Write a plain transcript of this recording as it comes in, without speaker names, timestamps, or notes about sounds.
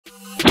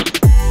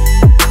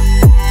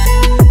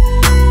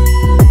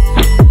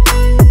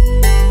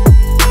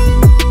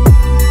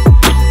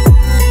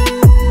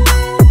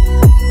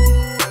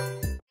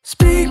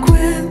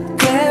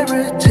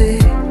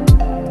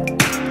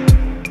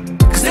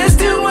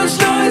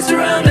lies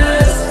around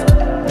us.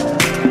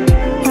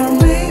 Or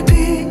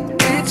maybe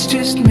it's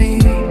just me.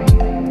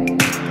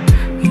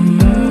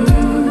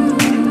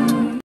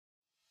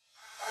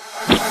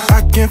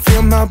 I can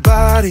feel my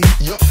body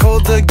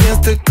cold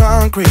against the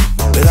concrete,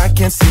 but I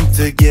can't seem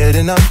to get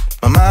enough.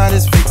 My mind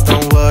is fixed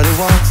on what it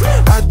wants.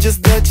 I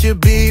just let you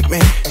beat me.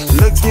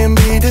 Looks can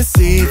be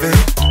deceiving.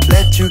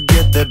 Let you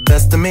get the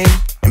best of me,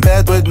 in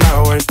bed with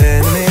my worst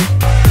enemy.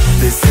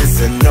 This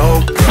is a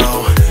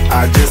no-go,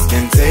 I just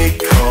can't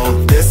take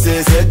hold. This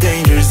is a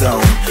danger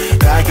zone,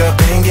 back up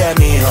and get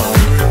me home.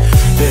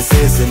 This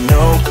is a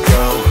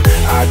no-go,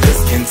 I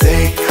just can't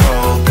take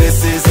hold.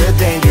 This is a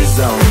danger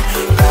zone,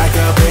 back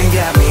up and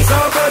get me. So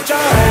put your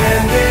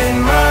hand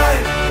in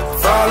mine,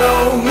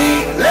 follow me,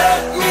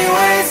 let me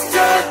waste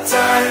your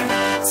time.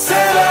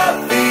 Set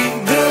up, beat,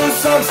 do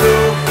some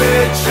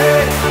stupid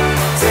shit.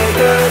 Take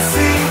a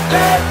seat,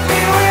 let me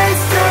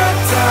waste your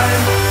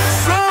time.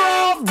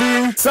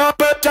 So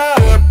put your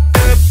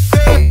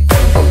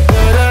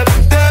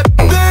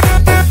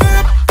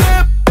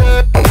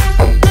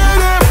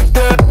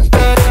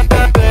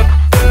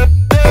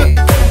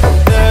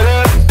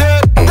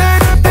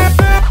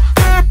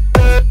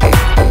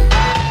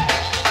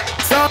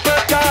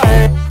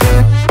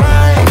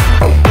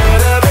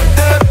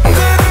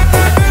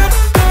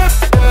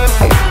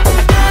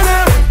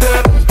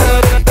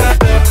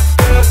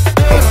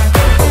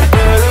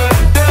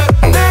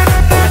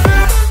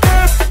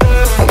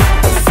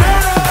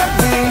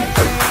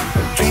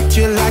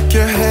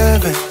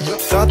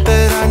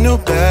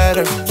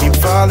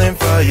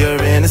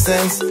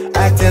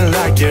acting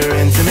like you're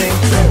into me.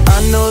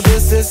 I know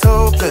this is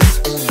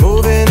hopeless,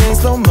 moving in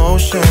slow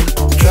motion,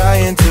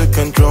 trying to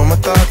control my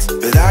thoughts,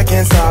 but I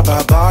can't stop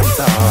our body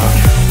talk.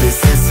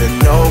 This is a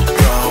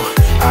no-go,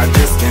 I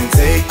just can't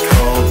take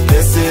hold.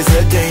 This is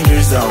a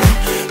danger zone,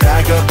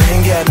 back up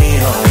and get me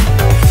home.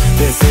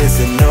 This is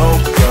a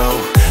no-go,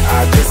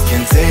 I just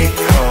can't take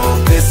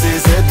hold. This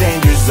is a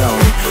danger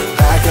zone,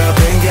 back up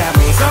and get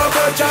me. So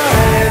put your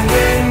hand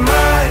in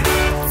mine,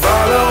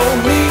 follow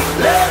me,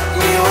 let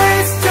me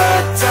waste your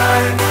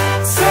time.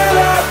 Set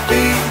up,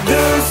 beat,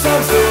 do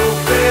some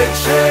stupid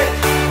shit.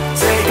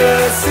 Take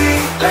a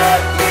seat,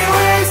 let me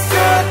waste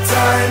your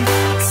time.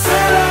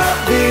 Set up,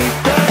 beat,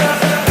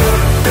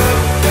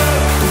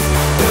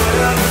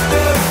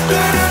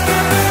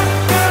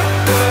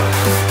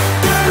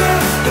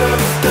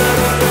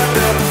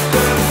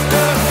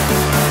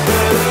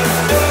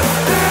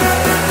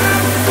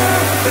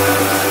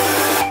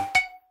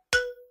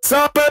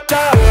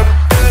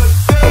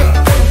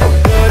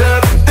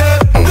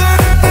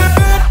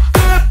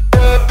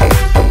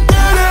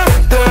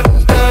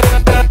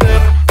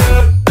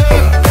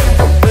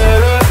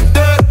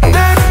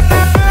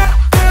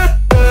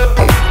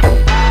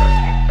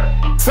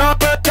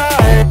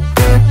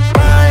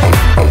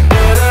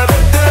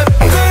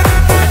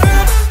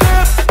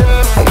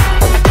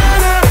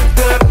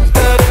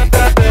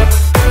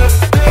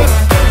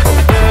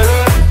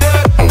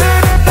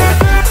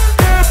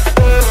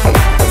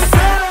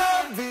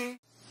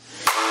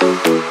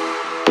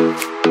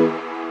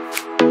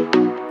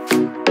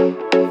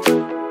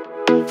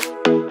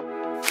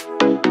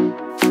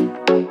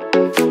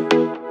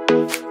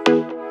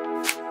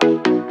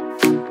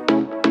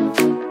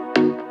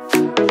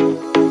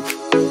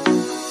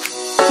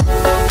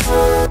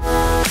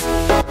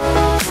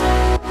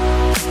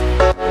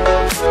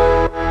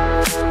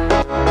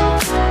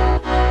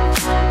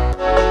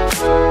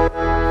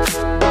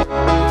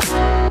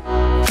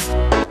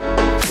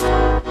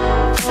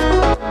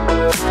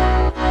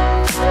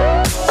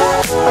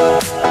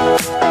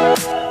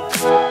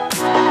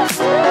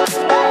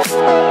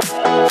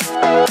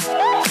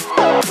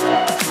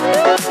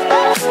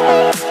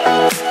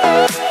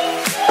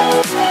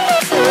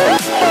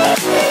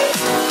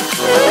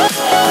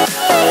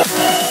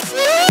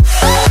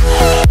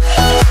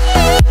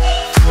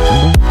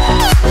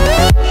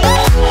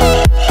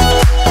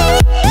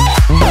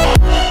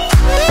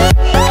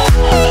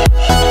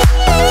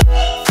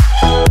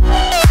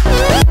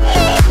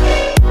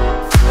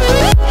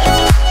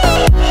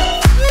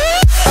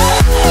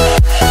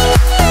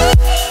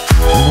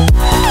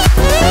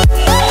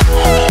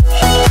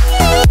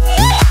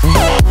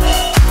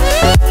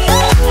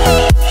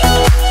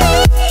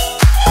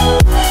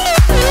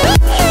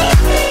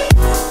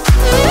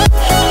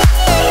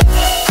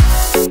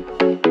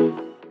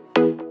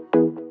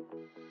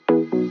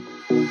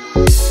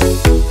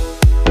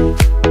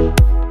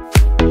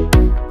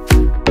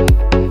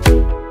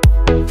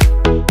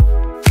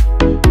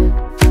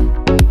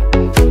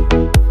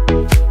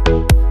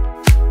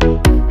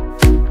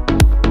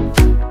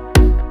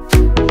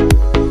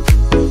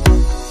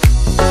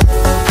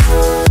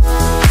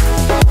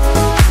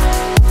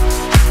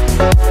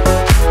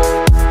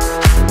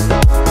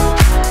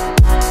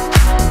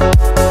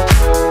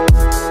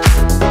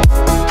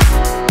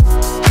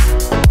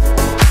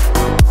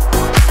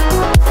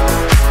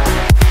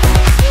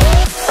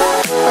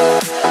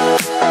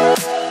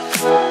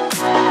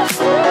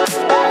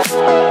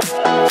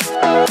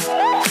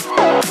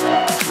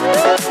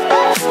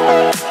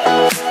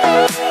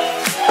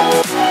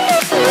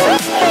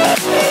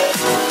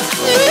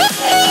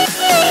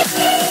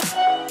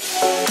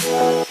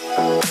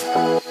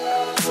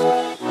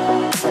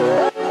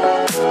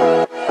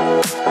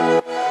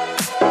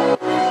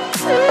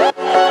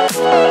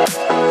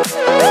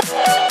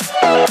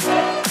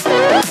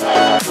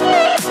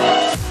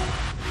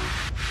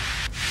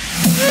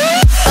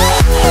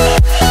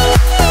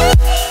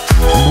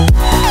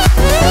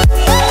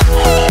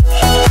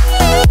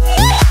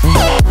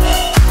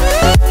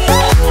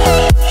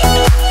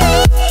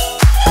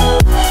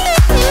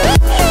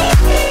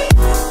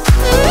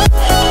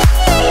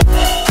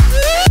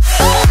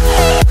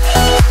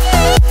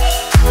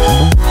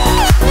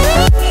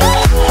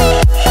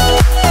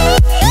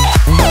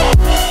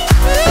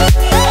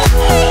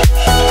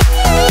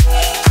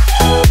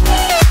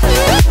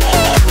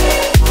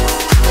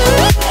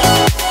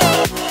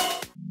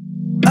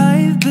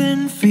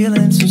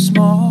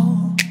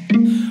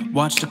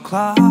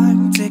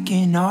 clock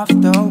ticking off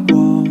the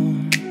wall,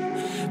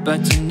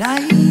 but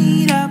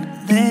tonight I'm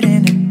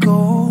letting it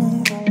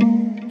go.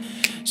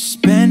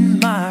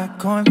 Spend my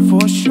coin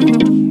for sure.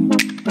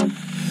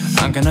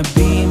 I'm gonna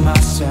be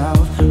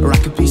myself, or I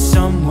could be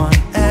someone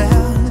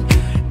else.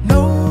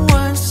 No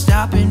one's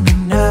stopping me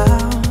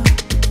now.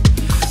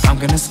 I'm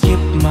gonna skip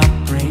my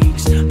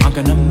breaks, I'm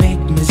gonna make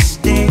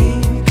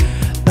mistakes.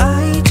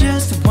 I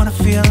just wanna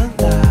feel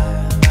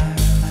alive.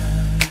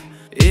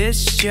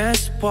 It's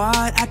just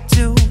what I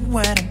do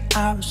when I'm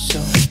out,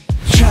 so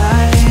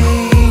try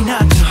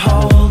not to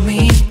hold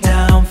me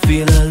down.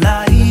 Feel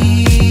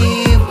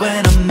alive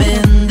when I'm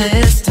in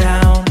this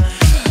town.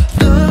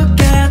 Look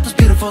at those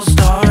beautiful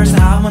stars.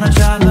 I wanna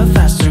drive a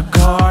faster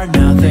car.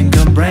 Nothing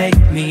can break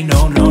me,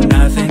 no, no,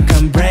 nothing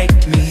can break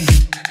me.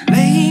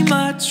 Lay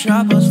my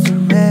troubles to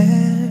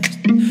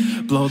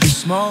rest, blow the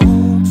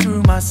smoke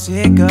through my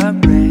cigarette.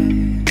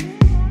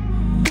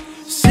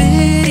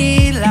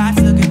 City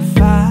lights looking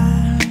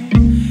fine,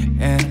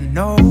 and I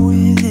know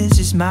this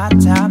is my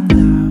time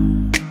now.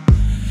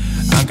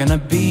 I'm gonna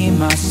be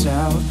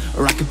myself,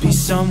 or I could be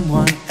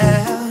someone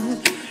else.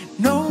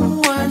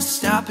 No one's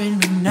stopping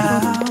me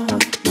now.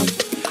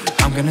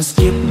 I'm gonna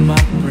skip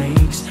my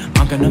breaks,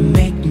 I'm gonna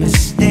make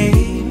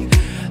mistakes.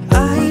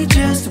 I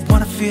just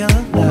wanna feel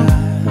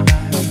alive.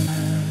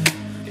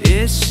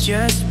 It's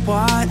just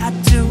what I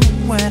do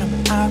when I'm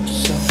out,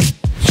 so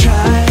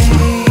try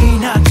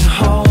not to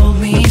hold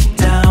me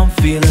down.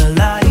 Feel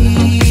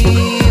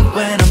alive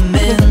when I'm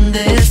in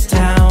this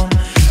town.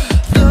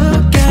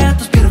 Look at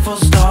those beautiful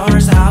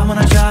stars. I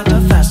wanna drive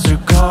a faster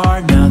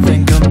car.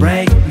 Nothing can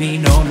break me,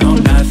 no, no,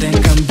 nothing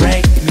can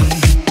break me.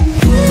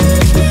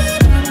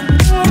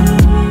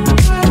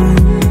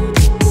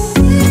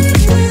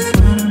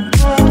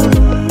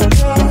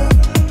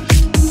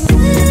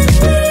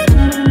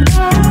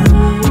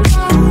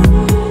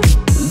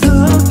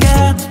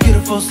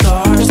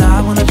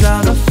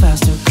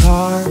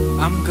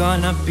 I'm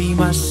gonna be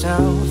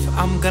myself,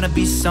 I'm gonna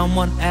be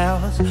someone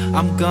else.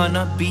 I'm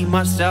gonna be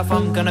myself,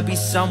 I'm gonna be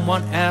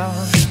someone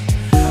else.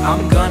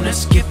 I'm gonna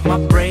skip my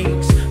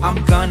breaks,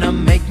 I'm gonna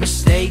make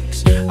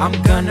mistakes. I'm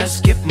gonna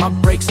skip my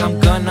breaks, I'm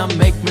gonna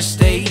make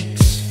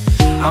mistakes.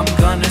 I'm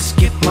gonna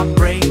skip my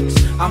breaks,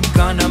 I'm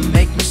gonna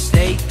make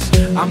mistakes.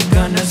 I'm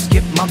gonna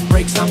skip my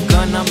breaks, I'm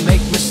gonna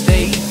make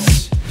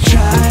mistakes.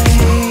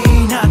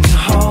 Try not to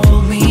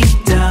hold me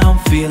down.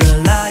 Feel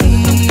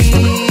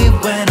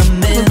alive when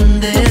I'm in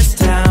this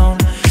town.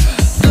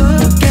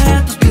 Look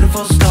at those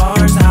beautiful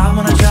stars. I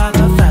wanna drive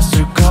a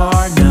faster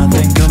car.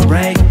 Nothing can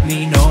break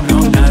me, no, no,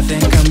 nothing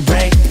can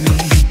break me.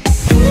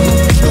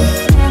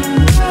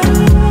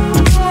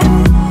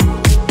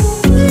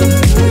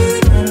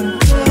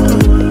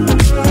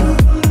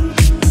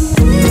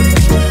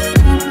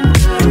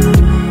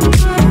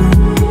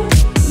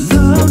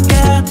 Look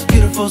at the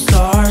beautiful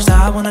stars.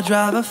 I wanna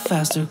drive a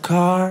faster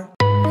car.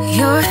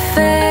 Your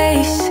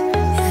face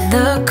in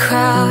the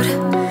crowd,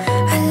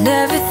 I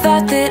never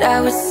thought that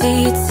I would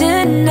see you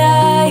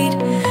tonight.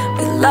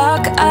 We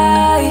lock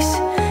eyes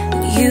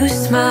and you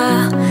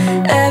smile.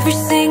 Every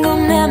single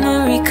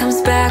memory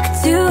comes back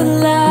to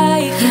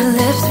life. Your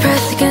lips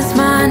pressed against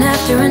mine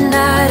after a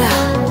night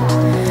out.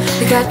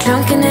 We got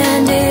drunk and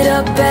ended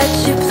up at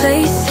your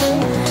place.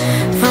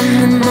 From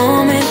the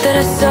moment that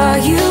I saw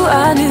you,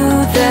 I knew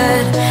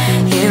that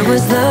it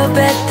was love,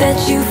 bet that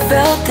you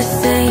felt the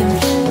same.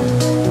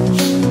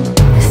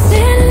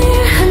 Standing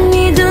here, I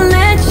need to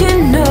let you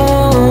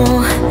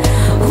know,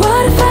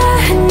 what if I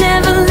had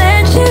never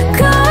let you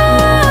go?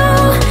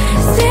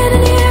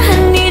 Standing here, I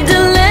need to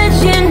let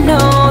you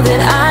know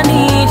that I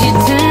need you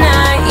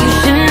tonight. You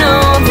should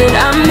know that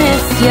I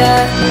miss you.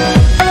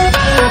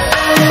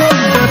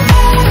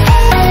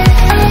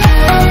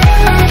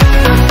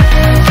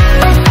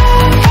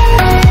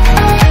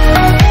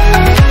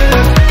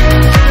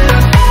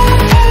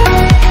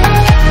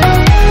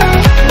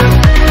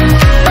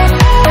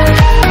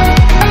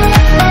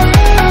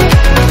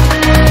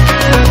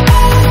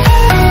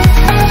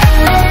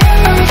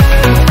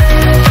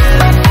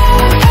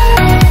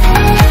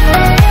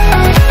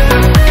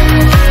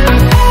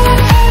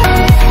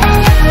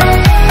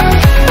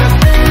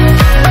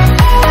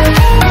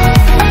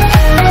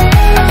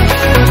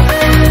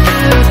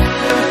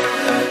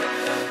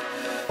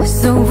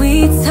 So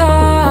we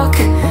talk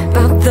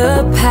about the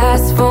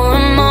past for a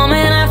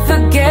moment. I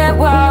forget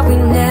why we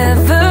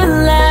never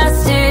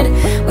lasted.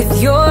 With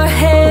your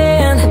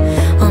hand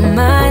on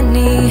my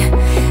knee,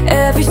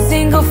 every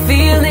single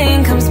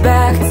feeling comes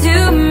back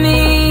to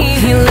me.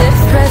 Your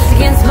lips pressed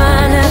against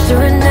mine after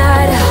a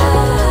night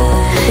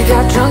out. We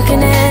got drunk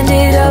and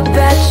ended up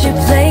at your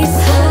place.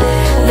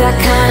 That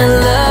kind of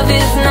love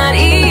is not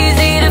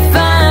easy to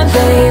find,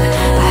 babe.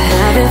 I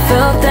haven't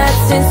felt that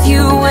since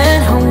you